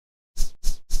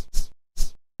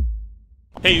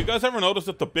Hey, you guys ever notice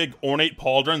that the big ornate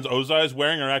pauldrons Ozai is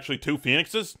wearing are actually two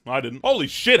phoenixes? I didn't. Holy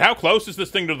shit, how close is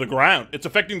this thing to the ground? It's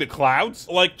affecting the clouds?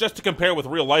 Like, just to compare with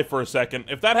real life for a second,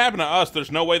 if that happened to us, there's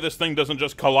no way this thing doesn't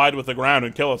just collide with the ground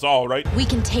and kill us all, right? We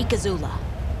can take Azula.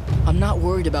 I'm not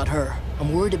worried about her.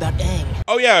 I'm worried about Aang.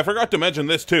 Oh yeah, I forgot to mention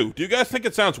this too. Do you guys think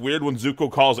it sounds weird when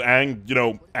Zuko calls Aang, you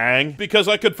know, Aang? Because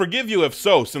I could forgive you if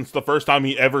so, since the first time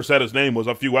he ever said his name was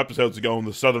a few episodes ago in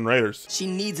the Southern Raiders. She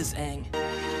needs us, Aang.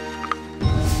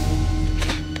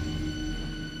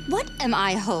 What am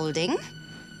I holding?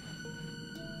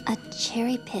 A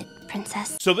cherry pit,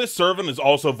 princess. So this servant is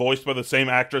also voiced by the same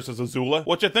actress as Azula,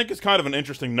 which I think is kind of an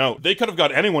interesting note. They could have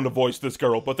got anyone to voice this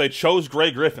girl, but they chose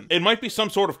Grey Griffin. It might be some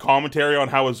sort of commentary on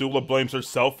how Azula blames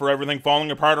herself for everything falling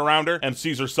apart around her, and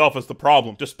sees herself as the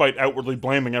problem, despite outwardly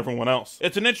blaming everyone else.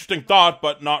 It's an interesting thought,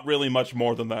 but not really much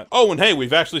more than that. Oh, and hey,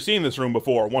 we've actually seen this room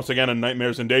before, once again in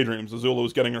Nightmares and Daydreams. Azula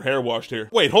was getting her hair washed here.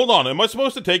 Wait, hold on, am I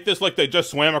supposed to take this like they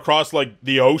just swam across, like,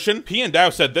 the ocean? P and Dow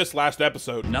said this last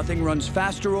episode. Nothing runs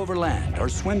faster over land or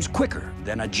swims quicker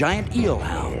than a giant eel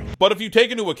hound. But if you take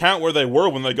into account where they were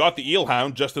when they got the eel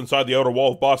hound, just inside the outer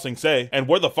wall of Ba Sing Se, and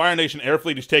where the Fire Nation air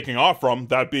fleet is taking off from,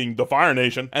 that being the Fire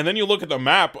Nation, and then you look at the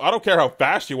map, I don't care how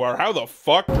fast you are, how the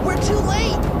fuck? We're too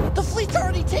late! The fleet's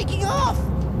already taking off!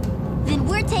 Then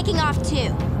we're taking off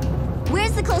too.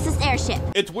 Where's the closest airship?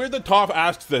 It's weird that Toph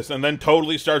asks this and then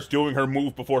totally starts doing her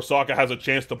move before Sokka has a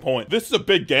chance to point. This is a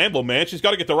big gamble, man. She's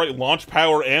got to get the right launch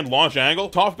power and launch angle.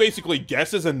 Toph basically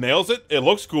guesses and nails it. It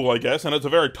looks cool, I guess, and it's a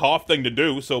very Toph thing to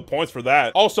do, so points for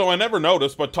that. Also, I never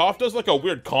noticed, but Toph does like a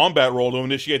weird combat roll to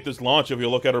initiate this launch if you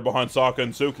look at her behind Sokka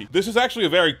and Suki. This is actually a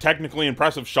very technically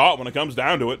impressive shot when it comes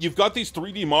down to it. You've got these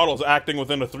 3D models acting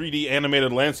within a 3D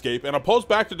animated landscape, and it pulls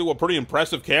back to do a pretty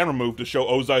impressive camera move to show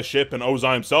Ozai's ship and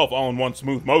Ozai himself all in one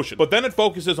smooth motion. But then it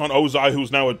focuses on Ozai,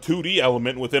 who's now a 2D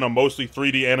element within a mostly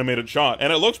 3D animated shot,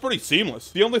 and it looks pretty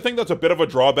seamless. The only thing that's a bit of a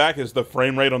drawback is the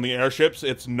frame rate on the airships.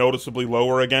 It's noticeably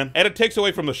lower again, and it takes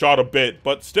away from the shot a bit,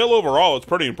 but still overall it's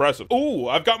pretty impressive. Ooh,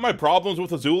 I've got my problems with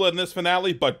Azula in this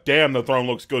finale, but damn, the throne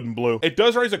looks good in blue. It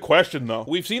does raise a question though.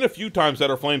 We've seen a few times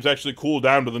that her flames actually cool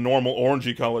down to the normal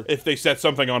orangey color if they set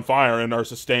something on fire and are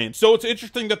sustained. So it's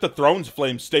interesting that the throne's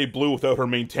flames stay blue without her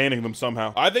maintaining them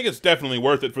somehow. I think it's definitely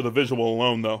worth it for the visual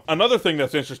alone though. Another thing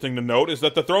that's interesting to note is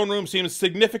that the throne room seems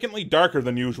significantly darker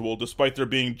than usual, despite there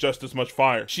being just as much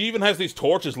fire. She even has these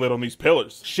torches lit on these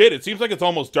pillars. Shit, it seems like it's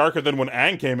almost darker than when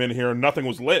Aang came in here and nothing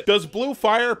was lit. Does blue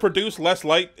fire produce less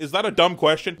light? Is that a dumb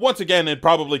question? Once again, it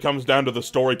probably comes down to the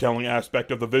storytelling aspect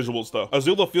of the visuals though.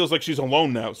 Azula feels like she's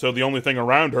alone now, so the only thing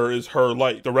around her is her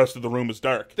light. The rest of the room is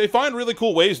dark. They find really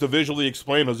cool ways to visually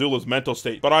explain Azula's mental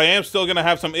state, but I am still gonna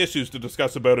have some issues to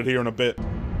discuss about it here in a bit.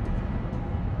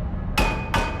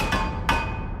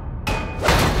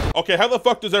 Okay, how the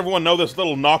fuck does everyone know this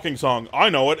little knocking song? I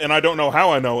know it, and I don't know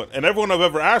how I know it. And everyone I've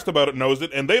ever asked about it knows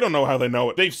it, and they don't know how they know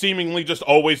it. They've seemingly just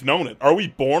always known it. Are we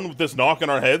born with this knock in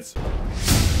our heads?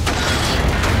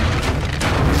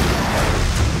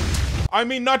 I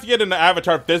mean, not to get into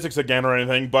Avatar physics again or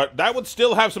anything, but that would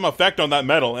still have some effect on that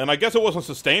metal, and I guess it wasn't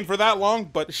sustained for that long,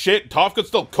 but shit, Toph could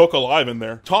still cook alive in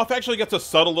there. Toph actually gets a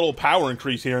subtle little power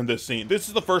increase here in this scene. This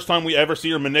is the first time we ever see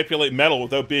her manipulate metal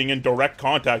without being in direct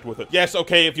contact with it. Yes,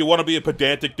 okay, if you want to be a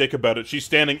pedantic dick about it, she's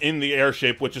standing in the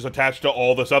airship, which is attached to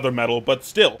all this other metal, but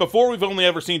still, before we've only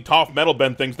ever seen Toph metal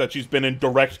bend things that she's been in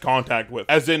direct contact with,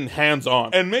 as in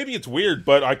hands-on. And maybe it's weird,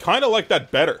 but I kinda like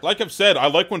that better. Like I've said, I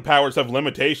like when powers have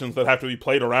limitations that have to be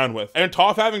played around with. And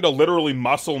Toph having to literally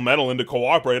muscle metal into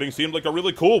cooperating seemed like a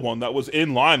really cool one that was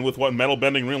in line with what metal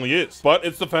bending really is. But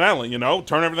it's the finale, you know?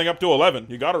 Turn everything up to 11.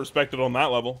 You gotta respect it on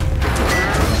that level.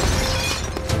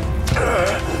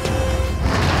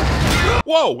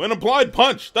 Whoa, an applied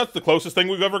punch! That's the closest thing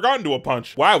we've ever gotten to a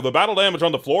punch. Wow, the battle damage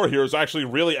on the floor here is actually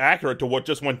really accurate to what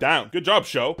just went down. Good job,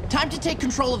 show. Time to take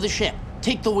control of the ship.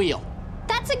 Take the wheel.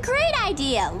 That's a great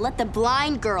idea. Let the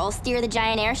blind girl steer the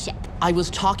giant airship. I was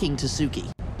talking to Suki.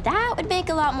 That would make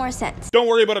a lot more sense. Don't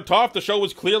worry about it, Toph. The show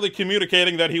was clearly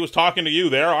communicating that he was talking to you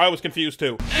there. I was confused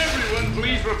too. Everyone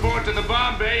please report to the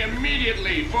bomb bay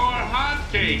immediately for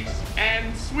hotcakes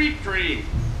and sweet cream.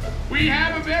 We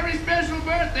have a very special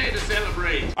birthday to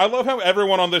celebrate. I love how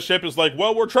everyone on this ship is like,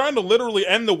 well, we're trying to literally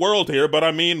end the world here, but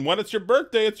I mean, when it's your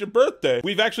birthday, it's your birthday.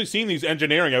 We've actually seen these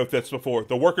engineering outfits before.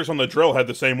 The workers on the drill had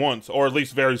the same ones, or at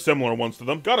least very similar ones to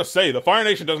them. Gotta say, the Fire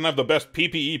Nation doesn't have the best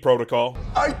PPE protocol.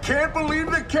 I can't believe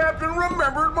the captain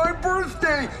remembered my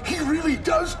birthday. He really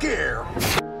does care.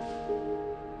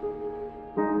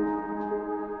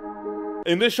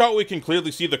 In this shot, we can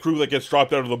clearly see the crew that gets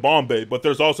dropped out of the bomb bay, but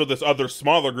there's also this other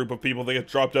smaller group of people that get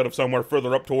dropped out of somewhere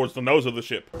further up towards the nose of the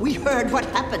ship. We heard what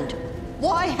happened.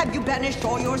 Why have you banished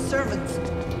all your servants,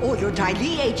 all your Dai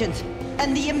Li agents,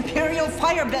 and the Imperial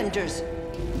Firebenders?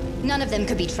 None of them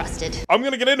could be trusted. I'm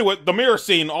gonna get into it. The mirror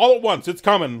scene, all at once. It's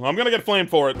coming. I'm gonna get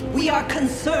flamed for it. We are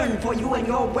concerned for you and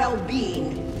your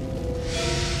well-being.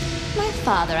 My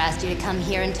father asked you to come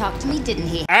here and talk to me, didn't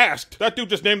he? Asked? That dude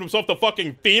just named himself the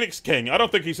fucking Phoenix King. I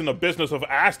don't think he's in the business of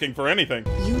asking for anything.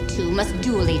 You two must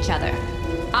duel each other.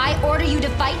 I order you to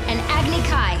fight an Agni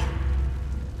Kai.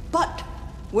 But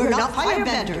we're not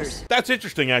firebenders. That's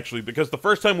interesting, actually, because the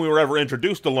first time we were ever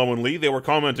introduced to Lo and Lee, they were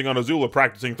commenting on Azula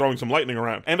practicing throwing some lightning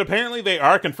around. And apparently they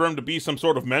are confirmed to be some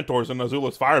sort of mentors in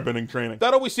Azula's firebending training.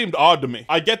 That always seemed odd to me.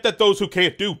 I get that those who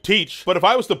can't do teach, but if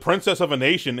I was the princess of a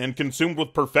nation and consumed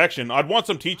with perfection, I'd want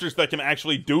some teachers that can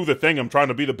actually do the thing I'm trying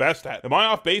to be the best at. Am I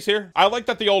off base here? I like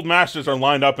that the old masters are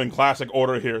lined up in classic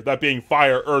order here, that being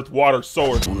fire, earth, water,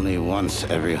 sword. Only once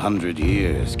every 100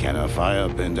 years can a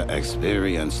firebender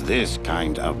experience this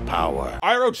kind of power.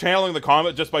 Iroh channeling the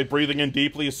Comet just by breathing in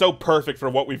deeply is so perfect for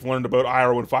what we've learned about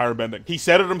Iroh and firebending. He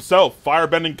said it himself,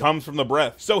 firebending comes from the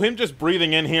breath. So him just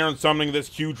breathing in here and summoning this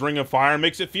huge ring of fire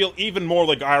makes it feel even more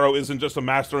like Iroh isn't just a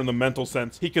master in the mental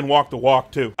sense, he can walk the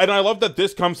walk too. And I love that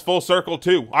this comes full circle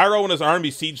too. Iroh and his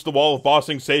army sieged the wall of Ba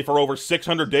Sing Se for over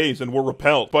 600 days and were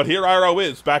repelled. But here Iroh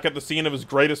is, back at the scene of his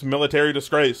greatest military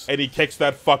disgrace, and he kicks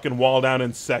that fucking wall down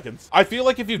in seconds. I feel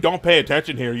like if you don't pay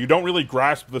attention here, you don't really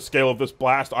grasp the scale of this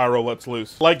blast Iroh lets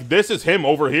loose. Like, this is him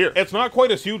over here. It's not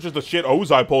quite as huge as the shit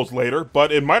Ozai pulls later, but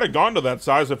it might have gone to that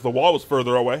size if the wall was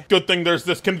further away. Good thing there's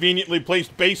this conveniently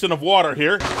placed basin of water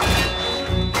here.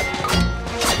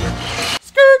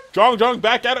 Skirt! Zhong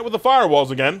back at it with the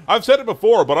firewalls again. I've said it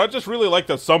before, but I just really like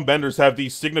that some benders have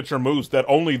these signature moves that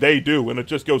only they do, and it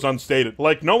just goes unstated.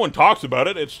 Like, no one talks about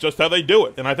it, it's just how they do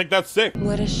it, and I think that's sick.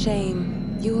 What a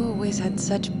shame. You always had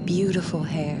such beautiful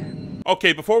hair.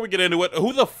 Okay, before we get into it,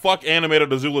 who the fuck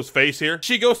animated Azula's face here?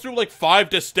 She goes through like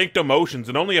 5 distinct emotions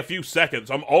in only a few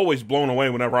seconds. I'm always blown away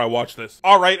whenever I watch this.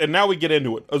 Alright, and now we get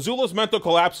into it. Azula's mental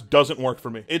collapse doesn't work for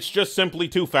me. It's just simply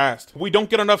too fast. We don't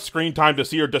get enough screen time to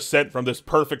see her descent from this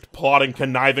perfect, plotting,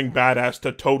 conniving badass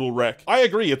to total wreck. I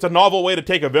agree, it's a novel way to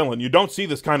take a villain. You don't see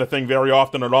this kind of thing very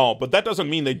often at all, but that doesn't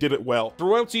mean they did it well.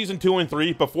 Throughout season 2 and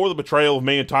 3, before the betrayal of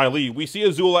Mei and Ty Lee, we see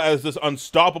Azula as this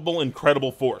unstoppable,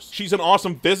 incredible force. She's an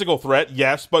awesome physical threat,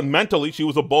 yes, but mentally she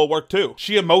was a bulwark too.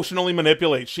 She emotionally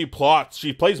manipulates, she plots,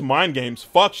 she plays mind games,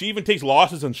 fuck, she even takes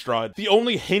losses in stride. The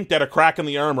only hint at a crack in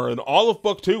the armor in all of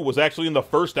book 2 was actually in the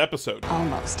first episode.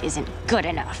 Almost isn't good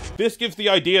enough. This gives the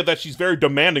idea that she's very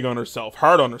demanding on herself,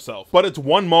 hard on herself, but it's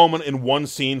one moment in one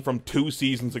scene from 2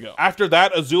 seasons ago. After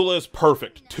that, Azula is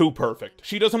perfect, too perfect.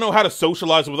 She doesn't know how to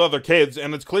socialize with other kids,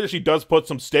 and it's clear she does put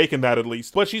some stake in that at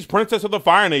least, but she's princess of the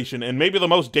Fire Nation and maybe the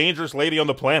most dangerous lady on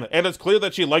the planet, and it's clear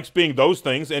that she likes being those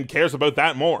things and cares about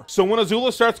that more. So when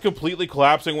Azula starts completely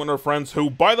collapsing when her friends, who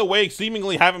by the way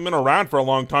seemingly haven't been around for a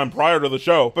long time prior to the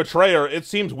show, betray her, it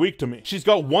seems weak to me. She's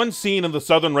got one scene in the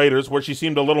Southern Raiders where she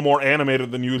seemed a little more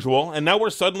animated than usual, and now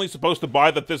we're suddenly supposed to buy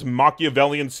that this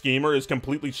Machiavellian schemer is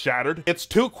completely shattered. It's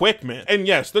too quick, man. And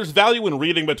yes, there's value in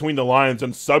reading between the lines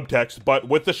and subtext, but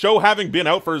with the show having been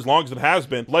out for as long as it has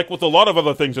been, like with a lot of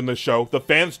other things in this show, the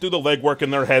fans do the legwork in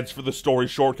their heads for the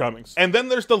story's shortcomings. And then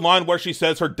there's the line where she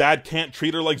says her dad can't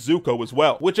treat her like Zuko as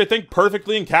well, which I think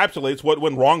perfectly encapsulates what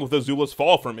went wrong with Azula's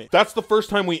fall for me. That's the first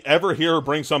time we ever hear her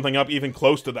bring something up even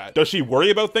close to that. Does she worry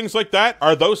about things like that?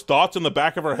 Are those thoughts in the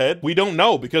back of her head? We don't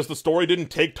know because the story didn't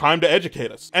take time to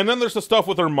educate us. And then there's the stuff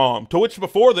with her mom, to which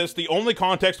before this, the only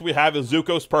context we have is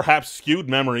Zuko's perhaps skewed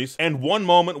memories and one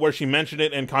moment where she mentioned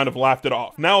it and kind of laughed it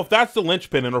off. Now, if that's the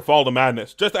linchpin in her fall to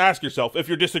madness, just ask yourself if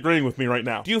you're disagreeing with me right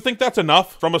now. Do you think that's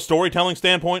enough from a storytelling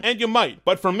standpoint? And you might.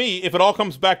 But for me, if it all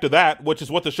comes back to that, which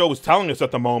is what the show is telling us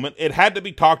at the moment, it had to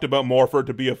be talked about more for it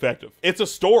to be effective. It's a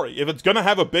story. If it's gonna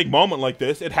have a big moment like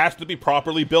this, it has to be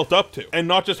properly built up to, and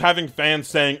not just having fans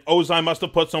saying, Ozai must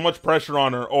have put so much pressure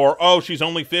on her, or oh, she's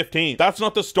only 15. That's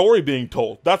not the story being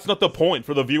told. That's not the point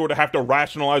for the viewer to have to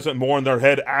rationalize it more in their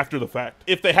head after the fact.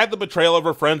 If they had the betrayal of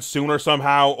her friends sooner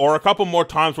somehow, or a couple more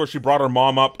times where she brought her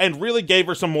mom up, and really gave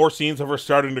her some more scenes of her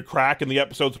starting to crack in the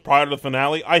episodes prior to the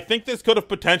finale, I think this could have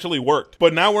potentially worked.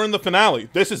 But now we're in the finale.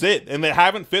 This is it, and they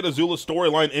haven't fit Azula's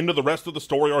storyline into the rest of the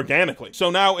story organically. So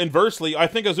now, inversely, I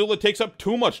think Azula takes up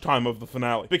too much time of the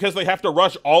finale, because they have to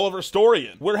rush all of her story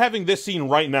in. We're having this scene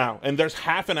right now, and there's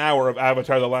half an hour of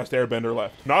Avatar: The Last Airbender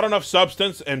left. Not enough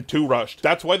substance and too rushed.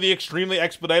 That's why the extremely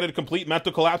expedited complete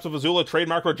mental collapse of Azula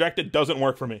trademark rejected doesn't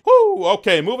work for me. Woo!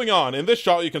 Okay, moving on. In this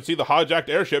shot, you can see the hijacked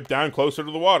airship down closer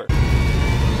to the water.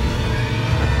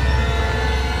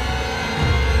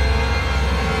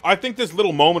 I think this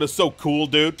little moment is so cool,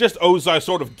 dude. Just Ozai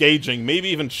sort of gauging, maybe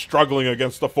even struggling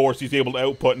against the force he's able to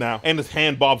output now, and his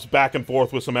hand bobs back and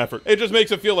forth with some effort. It just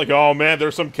makes it feel like, oh man,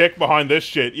 there's some kick behind this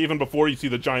shit, even before you see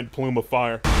the giant plume of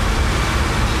fire.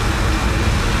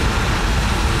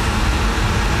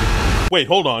 Wait,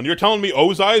 hold on, you're telling me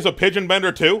Ozai is a pigeon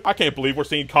bender too? I can't believe we're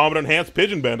seeing Comet enhanced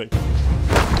pigeon bending.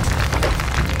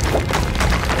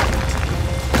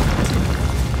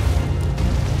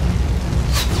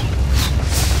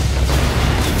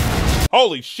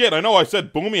 Holy shit, I know I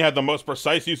said Boomy had the most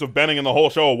precise use of bending in the whole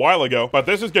show a while ago, but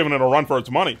this is giving it a run for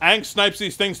its money. Aang snipes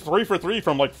these things 3 for 3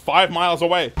 from like 5 miles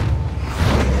away.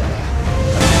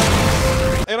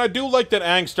 And I do like that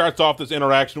Aang starts off this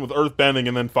interaction with earth bending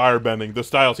and then fire bending, the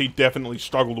styles he definitely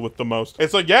struggled with the most.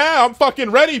 It's like, yeah, I'm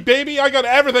fucking ready, baby. I got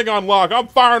everything on lock. I'm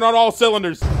firing on all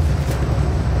cylinders.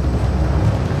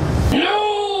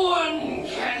 No one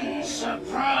can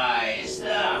surprise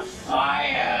the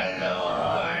Fire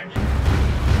Lord.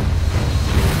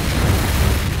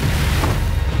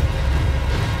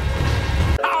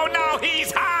 Oh no,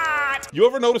 he's hot! You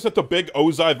ever notice that the big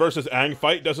Ozai versus Aang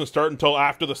fight doesn't start until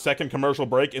after the second commercial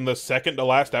break in the second to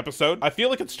last episode? I feel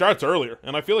like it starts earlier,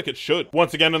 and I feel like it should.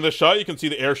 Once again in this shot, you can see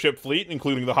the airship fleet,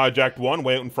 including the hijacked one,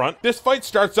 way out in front. This fight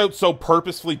starts out so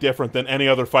purposefully different than any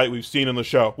other fight we've seen in the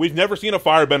show. We've never seen a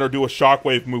firebender do a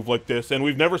shockwave move like this, and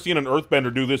we've never seen an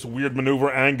earthbender do this weird maneuver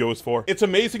Aang goes for. It's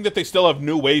amazing that they still have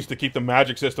new ways to keep the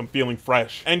magic system feeling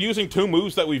fresh. And using 2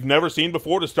 moves that we've never seen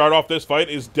before to start off this fight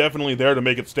is definitely there to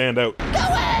make it stand out.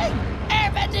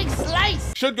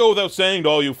 Slice! Should go without saying to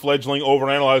all you fledgling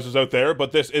overanalyzers out there,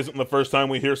 but this isn't the first time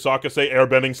we hear Sokka say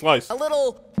airbending slice. A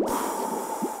little...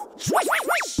 swish,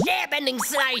 swish, swish, airbending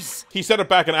slice! He said it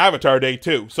back in Avatar Day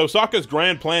too, so Sokka's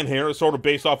grand plan here is sort of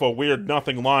based off a weird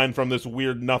nothing line from this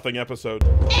weird nothing episode.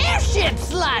 Airship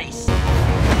slice!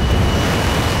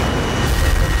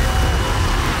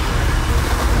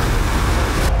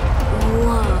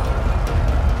 Whoa.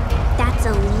 That's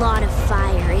a lot of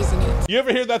fire, isn't it? You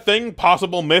ever hear that thing,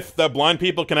 possible myth, that blind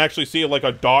people can actually see like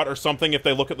a dot or something if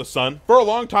they look at the sun? For a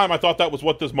long time I thought that was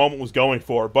what this moment was going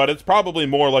for, but it's probably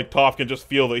more like Toph can just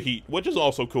feel the heat, which is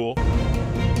also cool.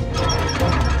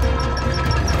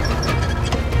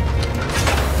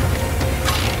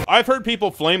 I've heard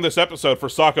people flame this episode for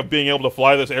Sokka being able to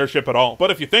fly this airship at all,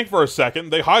 but if you think for a second,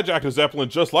 they hijacked a Zeppelin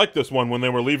just like this one when they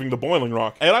were leaving the Boiling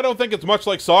Rock, and I don't think it's much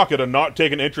like Sokka to not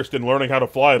take an interest in learning how to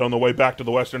fly it on the way back to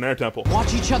the Western Air Temple.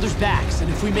 Watch each other's backs,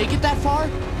 and if we make it that far,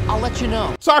 I'll let you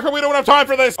know. Sokka, we don't have time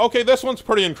for this! Okay, this one's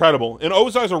pretty incredible. In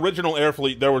Ozai's original air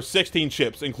fleet, there were 16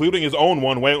 ships, including his own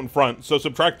one way out in front, so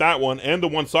subtract that one and the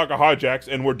one Sokka hijacks,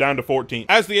 and we're down to 14.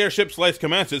 As the airship slice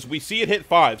commences, we see it hit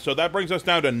 5, so that brings us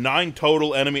down to 9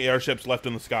 total enemy airships left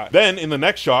in the sky. Then, in the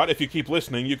next shot, if you keep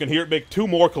listening, you can hear it make 2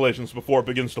 more collisions before it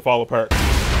begins to fall apart.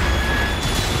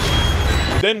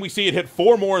 Then we see it hit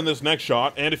 4 more in this next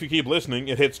shot, and if you keep listening,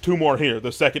 it hits 2 more here,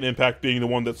 the second impact being the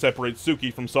one that separates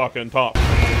Suki from Sokka and Toph.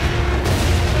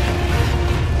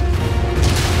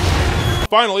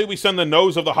 Finally, we send the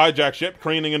nose of the hijack ship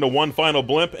craning into one final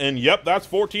blimp, and yep, that's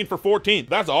 14 for 14.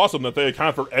 That's awesome that they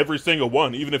account for every single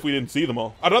one, even if we didn't see them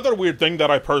all. Another weird thing that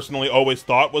I personally always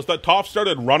thought was that Toph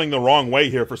started running the wrong way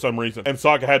here for some reason, and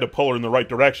Sokka had to pull her in the right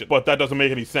direction. But that doesn't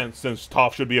make any sense, since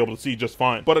Toph should be able to see just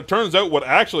fine. But it turns out what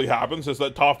actually happens is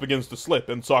that Toph begins to slip,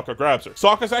 and Sokka grabs her.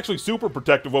 Sokka's actually super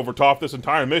protective over Toph this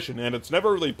entire mission, and it's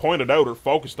never really pointed out or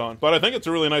focused on, but I think it's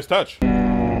a really nice touch.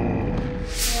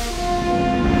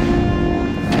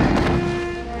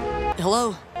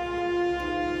 Hello?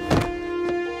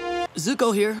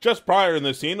 Zuko here. Just prior in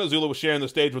this scene, Azula was sharing the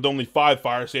stage with only 5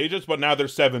 fire sages, but now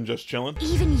there's 7 just chilling.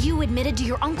 Even you admitted to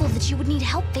your uncle that you would need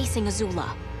help facing Azula.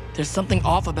 There's something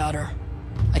off about her.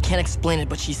 I can't explain it,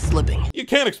 but she's slipping. You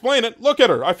can't explain it. Look at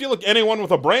her. I feel like anyone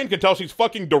with a brain can tell she's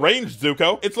fucking deranged,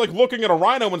 Zuko. It's like looking at a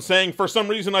rhino and saying, for some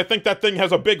reason I think that thing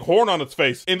has a big horn on its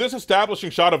face. In this establishing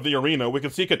shot of the arena, we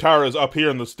can see Katara's up here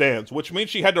in the stands, which means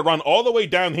she had to run all the way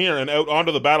down here and out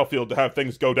onto the battlefield to have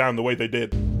things go down the way they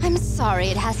did. I'm sorry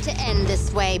it has to end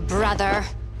this way, brother.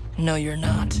 No, you're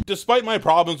not. Despite my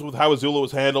problems with how Azula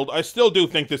was handled, I still do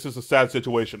think this is a sad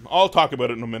situation. I'll talk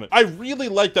about it in a minute. I really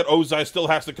like that Ozai still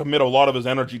has to commit a lot of his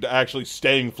energy to actually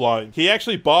staying flying. He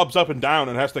actually bobs up and down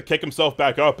and has to kick himself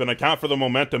back up and account for the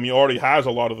momentum he already has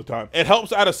a lot of the time. It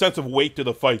helps add a sense of weight to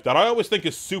the fight that I always think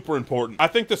is super important. I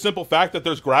think the simple fact that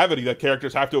there's gravity that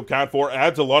characters have to account for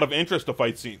adds a lot of interest to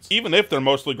fight scenes, even if they're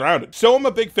mostly grounded. So I'm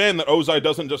a big fan that Ozai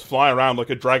doesn't just fly around like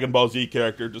a Dragon Ball Z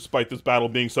character, despite this battle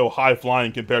being so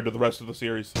high-flying compared to the rest of the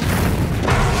series.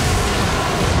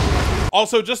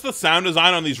 Also, just the sound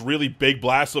design on these really big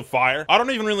blasts of fire. I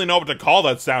don't even really know what to call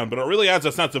that sound, but it really adds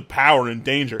a sense of power and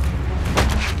danger.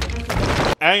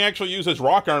 Aang actually uses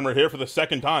rock armor here for the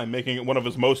second time, making it one of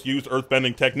his most used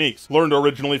earthbending techniques, learned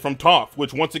originally from Toph,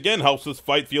 which once again helps this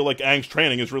fight feel like Aang's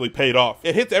training has really paid off.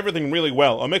 It hits everything really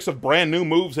well, a mix of brand new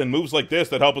moves and moves like this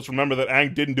that help us remember that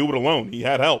Aang didn't do it alone, he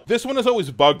had help. This one has always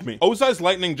bugged me. Ozai's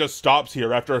lightning just stops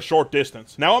here after a short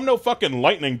distance. Now I'm no fucking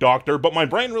lightning doctor, but my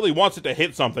brain really wants it to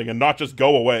hit something and not just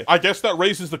go away. I guess that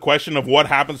raises the question of what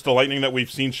happens to lightning that we've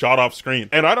seen shot off screen.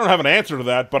 And I don't have an answer to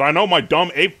that, but I know my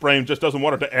dumb ape brain just doesn't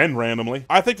want it to end randomly.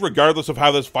 I think regardless of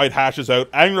how this fight hashes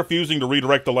out, Aang refusing to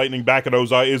redirect the lightning back at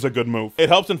Ozai is a good move. It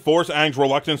helps enforce Aang's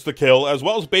reluctance to kill, as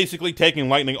well as basically taking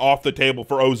lightning off the table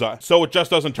for Ozai, so it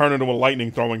just doesn't turn into a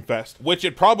lightning throwing fest, which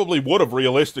it probably would have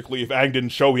realistically if Aang didn't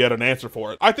show he had an answer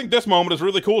for it. I think this moment is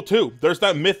really cool too. There's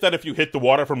that myth that if you hit the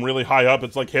water from really high up,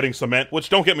 it's like hitting cement, which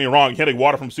don't get me wrong, hitting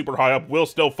water from super high up will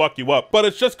still fuck you up, but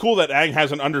it's just cool that Aang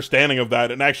has an understanding of that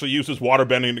and actually uses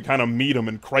waterbending to kind of meet him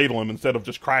and cradle him instead of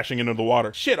just crashing into the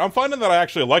water. Shit, I'm finding that I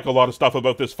actually like a lot of stuff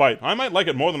about this fight. I might like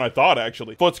it more than I thought,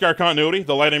 actually. Footscar continuity,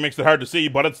 the lighting makes it hard to see,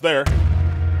 but it's there.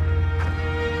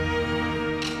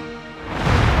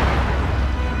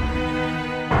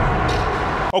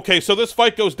 Okay, so this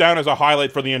fight goes down as a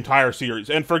highlight for the entire series,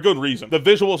 and for good reason. The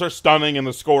visuals are stunning and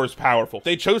the score is powerful.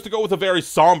 They chose to go with a very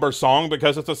somber song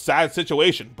because it's a sad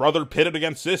situation. Brother pitted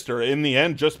against sister, in the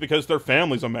end just because their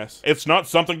family's a mess. It's not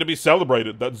something to be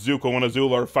celebrated that Zuko and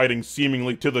Azula are fighting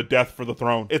seemingly to the death for the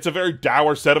throne. It's a very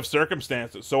dour set of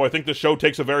circumstances, so I think the show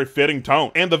takes a very fitting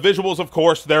tone. And the visuals, of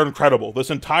course, they're incredible.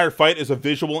 This entire fight is a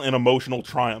visual and emotional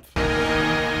triumph.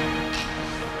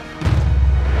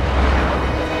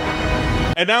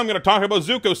 And now I'm going to talk about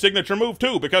Zuko's signature move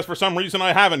too, because for some reason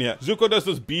I haven't yet. Zuko does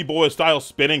this b-boy style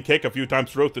spinning kick a few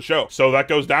times throughout the show, so that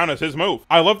goes down as his move.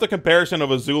 I love the comparison of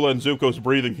Azula and Zuko's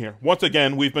breathing here. Once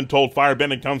again, we've been told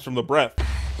firebending comes from the breath.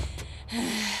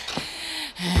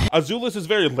 Azula's is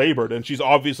very labored, and she's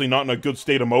obviously not in a good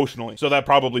state emotionally, so that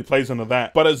probably plays into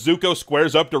that. But as Zuko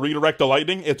squares up to redirect the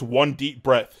lightning, it's one deep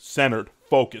breath, centered,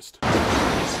 focused.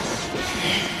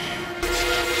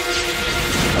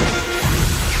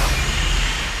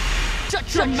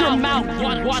 Shut your mouth,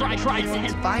 one tries.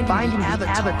 Finding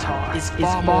Avatar is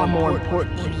far more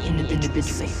important than individual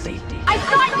safety. I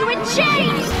thought you had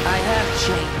changed! I have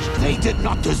changed. They did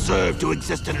not deserve to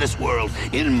exist in this world,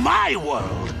 in my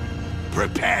world.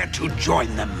 Prepare to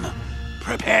join them.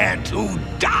 Prepare to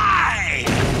die!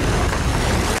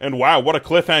 And wow, what a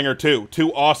cliffhanger too.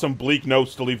 Two awesome bleak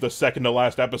notes to leave the second to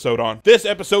last episode on. This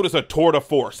episode is a tour de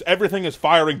force. Everything is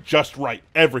firing just right.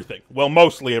 Everything. Well,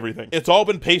 mostly everything. It's all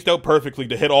been paced out perfectly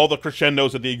to hit all the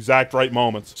crescendos at the exact right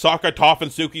moments. Sokka, Toph, and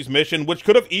Suki's mission, which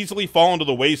could have easily fallen to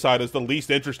the wayside as the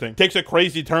least interesting, takes a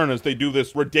crazy turn as they do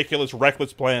this ridiculous,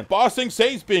 reckless plan. Ba Sing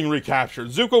Se's being recaptured.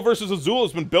 Zuko versus Azula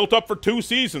has been built up for 2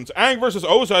 seasons. Aang versus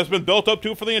Ozai has been built up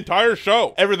to for the entire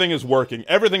show. Everything is working.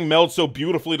 Everything melds so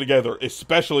beautifully together,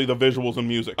 especially the visuals and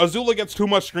music. Azula gets too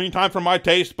much screen time for my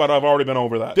taste, but I've already been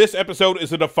over that. This episode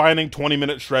is a defining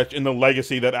 20-minute stretch in the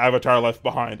legacy that Avatar left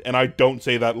behind, and I don't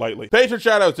say that lightly. Patron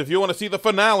shoutouts if you want to see the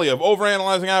finale of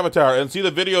Overanalyzing Avatar and see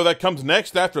the video that comes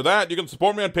next after that. You can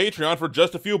support me on Patreon for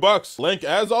just a few bucks. Link,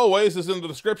 as always, is in the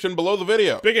description below the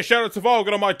video. Biggest shoutouts of all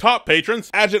go to my top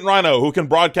patrons: Agent Rhino, who can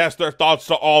broadcast their thoughts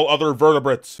to all other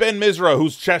vertebrates; Ben Mizra,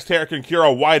 whose chest hair can cure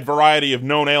a wide variety of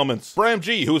known ailments; Bram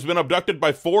G, who's been abducted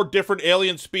by 4 different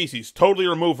alien species, totally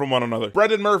removed from one another;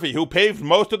 Brendan Murphy, who paved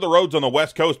most of the roads on the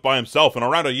West Coast by himself in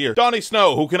around a year; Donnie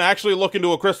Snow, who can actually look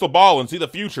into a crystal ball and see the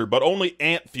future, but only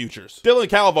ant futures; Dylan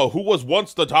Calvo, who was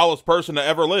once the tallest person to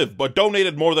ever live, but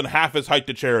donated more than half his height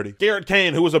to charity; Garrett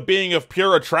Kane, who was a being of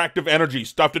pure attractive energy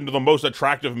stuffed into the most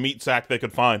attractive meat sack they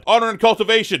could find; Honor and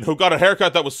Cultivation, who got a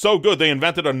haircut that was so good they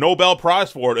invented a Nobel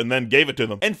Prize for it and then gave it to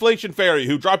them; Inflation Fairy,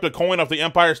 who dropped a coin off the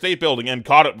Empire State Building and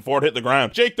caught it before it hit the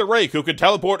ground; Jake the Rake, who could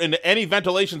teleport into any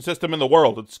ventilation system in the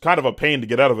world. It's kind of a pain to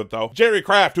get out of it though; Jerry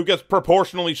Kraft, who gets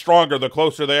proportionally stronger the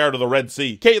closer they are to the Red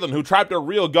Sea; Caitlin, who trapped a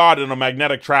real god in a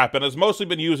magnetic trap and has mostly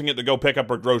been using it to go pick up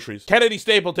her groceries; Kennedy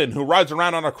Stapleton, who rides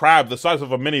around on a crab the size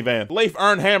of a minivan; Leif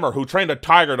Arnhammer, who trained a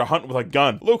tiger to hunt with a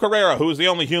gun; Luke Herrera, who is the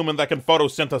only human that can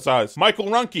photosynthesize; Michael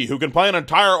Runke, who can play an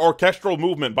entire orchestral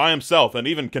movement by himself and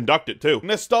even conduct it too;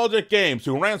 Nostalgic Games,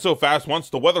 who ran so fast once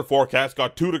the weather forecast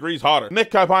got 2 degrees hotter;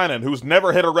 Nick Kapainen, who's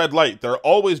never hit a red light, they're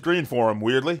always green for him,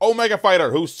 weirdly. Omega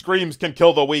Fighter, whose screams can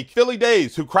kill the weak. Philly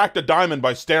Days, who cracked a diamond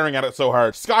by staring at it so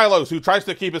hard. Skylos, who tries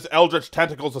to keep his eldritch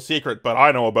tentacles a secret, but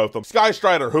I know about them. Sky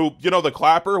Strider, who, you know the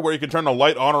clapper, where you can turn a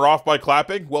light on or off by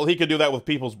clapping? Well, he can do that with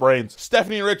people's brains.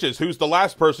 Stephanie Riches, who's the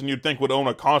last person you'd think would own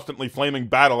a constantly flaming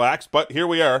battle axe, but here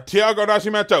we are. Tiago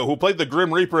Nascimento, who played the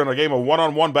Grim Reaper in a game of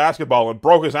one-on-one basketball and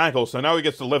broke his ankle, so now he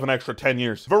gets to live an extra 10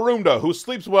 years. Varunda, who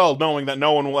sleeps well knowing that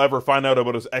no one will ever find out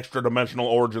about his extra-dimensional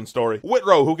origin story.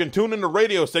 Whitrow, who can tune into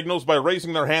radio signals by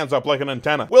raising their hands up like an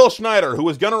antenna. Will Schneider, who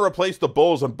was gonna replace the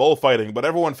bulls in bullfighting, but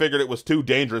everyone figured it was too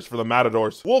dangerous for the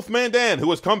matadors. Wolfman Dan, who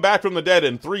has come back from the dead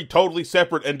in 3 totally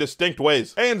separate and distinct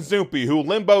ways. And Zoopy, who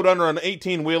limboed under an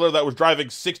 18-wheeler that was driving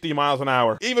 60 miles an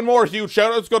hour. Even more huge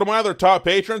shoutouts go to my other top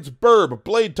patrons: Burb,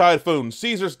 Blade Typhoon,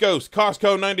 Caesar's Ghost,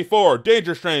 Costco 94,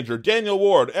 Danger Stranger, Daniel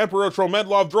Ward, Emperor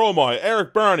Tromedlov Dromoy,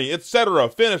 Eric Barney, etc.,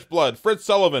 Finish Blood, Fritz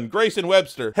Sullivan, Grayson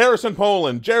Webster, Harrison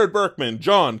Poland, Jared Berkman,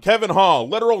 John, Kevin Hall,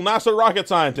 Literal NASA Rocket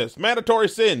Scientist, Mandatory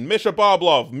Sin, Misha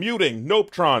Boblov, Muting,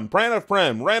 Nopetron, Pranav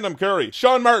Prem, Random Curry,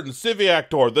 Sean Martin,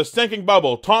 Civiactor, The Sinking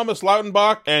Bubble, Thomas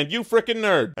Lautenbach, and You Frickin'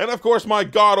 Nerd. And of course my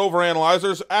god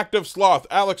overanalyzers, Active Sloth,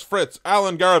 Alex Fritz,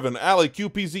 Alan Garvin, Ali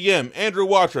QPZM, Andrew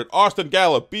Watchett, Austin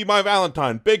Gallup, Be My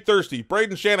Valentine, Big Thirsty,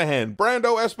 Braden Shanahan,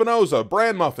 Brando Espinoza,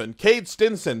 Bran Muffin, Cade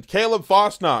Stinson, Caleb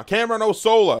Fosnock, Cameron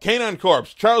O'Sola, Canine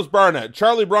Corpse, Charles Barnett,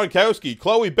 Charlie Bronkowski,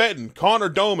 Chloe Benton, Connor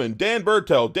Doman, Dan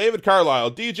Bertel, David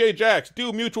Carlisle, DJ Jax,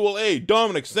 Do Mutual Aid,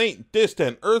 Dominic Saint,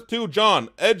 Distant, Earth 2 John,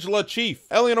 Edgela Chief,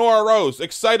 Eleanor Rose,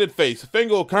 Excited Face,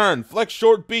 Fingal Karn, Flex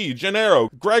Short B, Gennaro,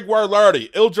 Greg Warlardi,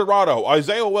 Il Gerardo,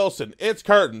 Isaiah Wilson, It's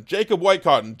Carton, Jacob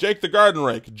Whitecotton, Jake the Garden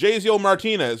Rake, Jazio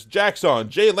Martinez, Jackson,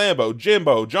 Jay Lambo,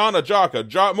 Jimbo, John Ajaka,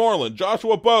 Jot Moreland,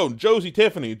 Joshua Bone, Josie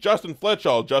Tiffany, Justin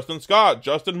Fletchall, Justin Scott,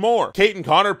 Justin Moore, Kate and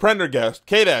Connor Prendergast,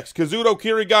 Kadex, Kazuto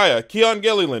Kirigaya, Keon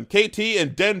Gilliland, KT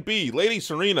and Den B, Lady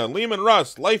Serena, Lehman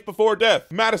Russ, Life Before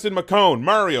Death, Madison McCone,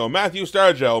 Mario, Matthew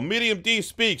Stargell, Medium D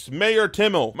Speaks, Mayor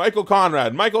Timmel, Michael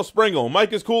Conrad, Michael Springle,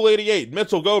 Mike is Cool 88,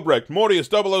 Mitchell Gobrecht, Mortius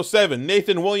 007,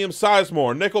 Nathan Williams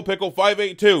Sizemore, Nickel Pickle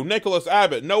 582, Nicholas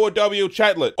Abbott, Noah W.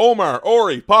 Chatlet, Omar,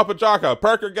 Ori, Papa Jaka,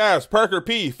 Parker Gas, Parker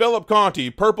P, Philip Conti,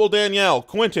 Purple Danielle,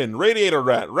 Quinton, Radiator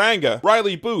Rat, Ranga,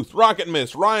 Riley Booth, Rocket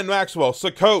Miss, Ryan Maxwell,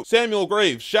 Sakote, Samuel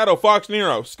Graves, Shadow Fox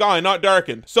Nero, Sky Not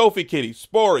Darkened, Sophie Kitty,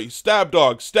 Spory, Stab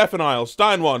Dog, Stefan Isle,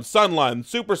 Steinwand, Sunline,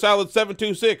 Super Salad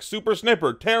 726, Super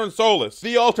Snipper, Terran Solis,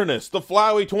 The Alternus, The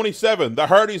Flowey 27, The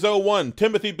Hardys 01,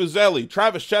 Timothy Buzelli,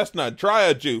 Travis Chestnut,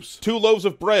 Triad Juice, Two Loaves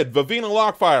of Bread, Vivina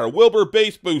Lockfire, Wilbur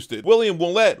Base Boosted, William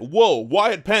Willette, Wool,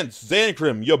 Wyatt Pence,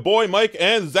 Zancrim, Ya Boy Mike,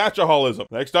 and Zachaholism.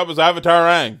 Next up is Avatar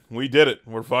Ang. We did it.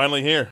 We're finally here.